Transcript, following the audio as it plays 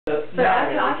But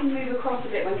I can move across a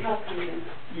bit when Kaz comes in.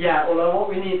 Yeah, although what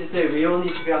we need to do, we all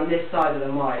need to be on this side of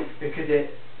the mic because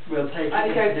it will take it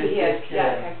into this disc here.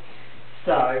 Yeah, okay.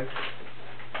 So,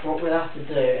 what we'll have to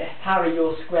do is, Harry,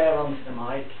 you'll square onto the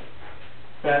mic,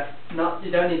 but not,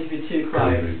 you don't need to be too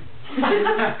close.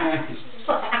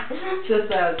 Just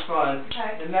there, it's fine.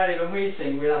 Okay. And then when we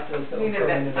sing, we'll have to sort of come in a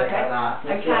bit like that.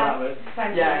 And Kaz,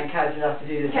 yeah, and Kaz will have to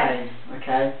do the same,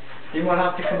 okay? You won't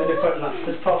have to come in the front, like,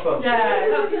 just pop up. Yeah,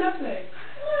 that'd be lovely.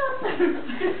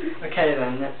 Okay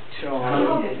then, let's try.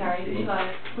 Hold it, Harry,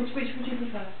 decide. Which would you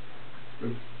prefer?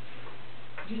 Could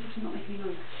you just not make any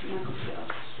noise? You might have to get up.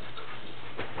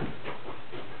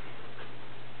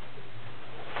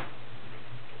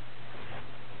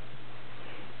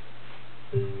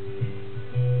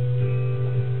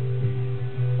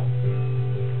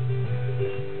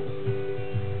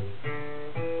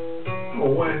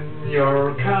 When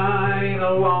you're kinda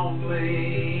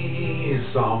lonely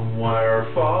somewhere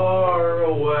far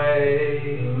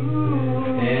away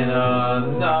in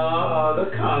another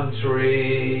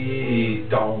country,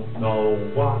 don't know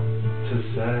what to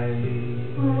say.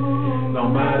 No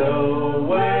matter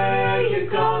where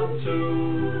you've gone to,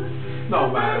 no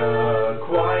matter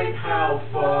quite how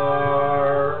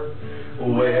far,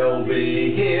 we'll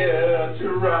be here to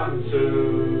run to.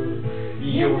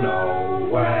 You know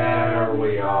where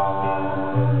we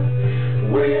are.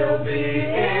 We'll be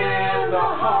in the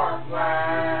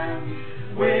heartland.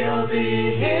 We'll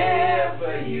be here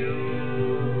for you.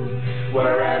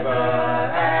 Wherever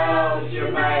else you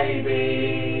may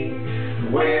be,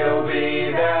 we'll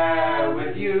be there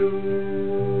with you.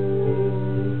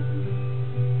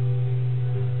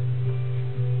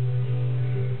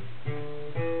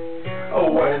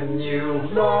 When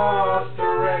you've lost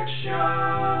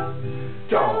direction,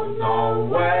 don't know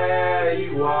where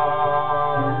you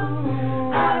are,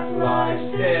 at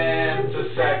life's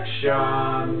intersection,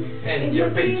 in your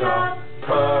beat-up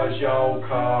Peugeot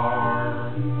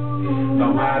car.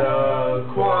 No matter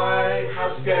quite how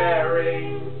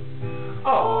scary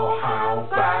or how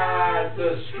bad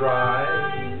the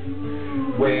strife,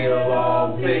 we'll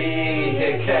all be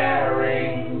here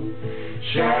caring,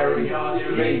 sharing on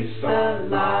your Lisa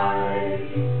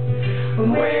life.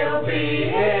 We'll be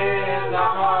in the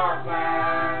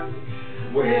heartland.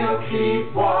 We'll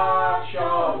keep watch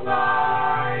all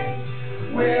night.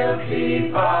 We'll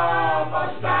keep up our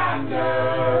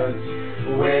standards.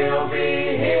 We'll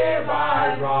be here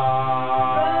by right.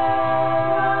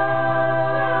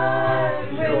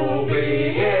 You'll be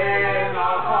in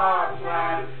our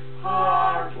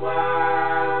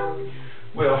heartland.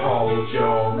 We'll hold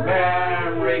your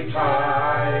memory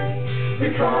tight,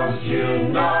 because you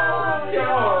know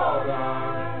you're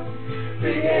right.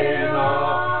 Be in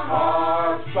our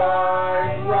hearts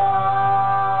by right.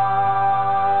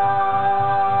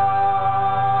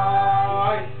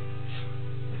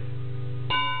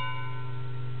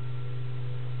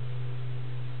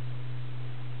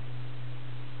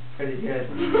 Pretty good.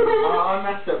 I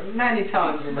messed up many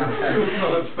times in that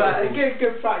but a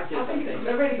good practice, I think. A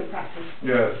really good practice.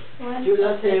 Yes.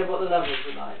 Let's hear what the levels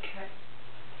are like.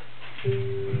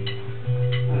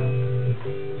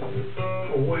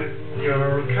 When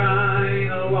you're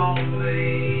kinda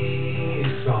lonely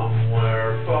somewhere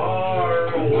far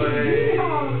away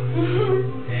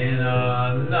in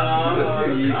another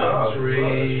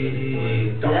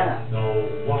country, don't know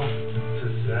what to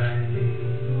say.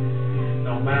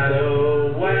 No matter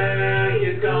where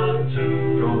you've gone to,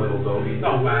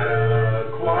 no matter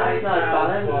quite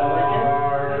how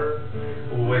far,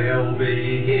 we'll be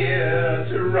here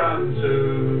to run to.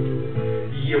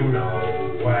 You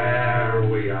know where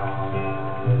we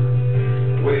are.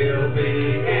 We'll be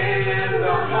in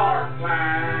the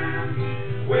heartland.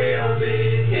 We'll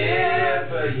be here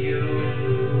for you.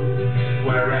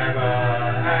 Wherever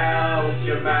else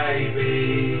you may be,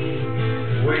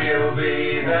 we'll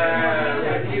be there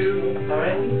with you.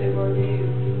 Sorry?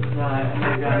 Right,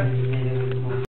 okay, guys.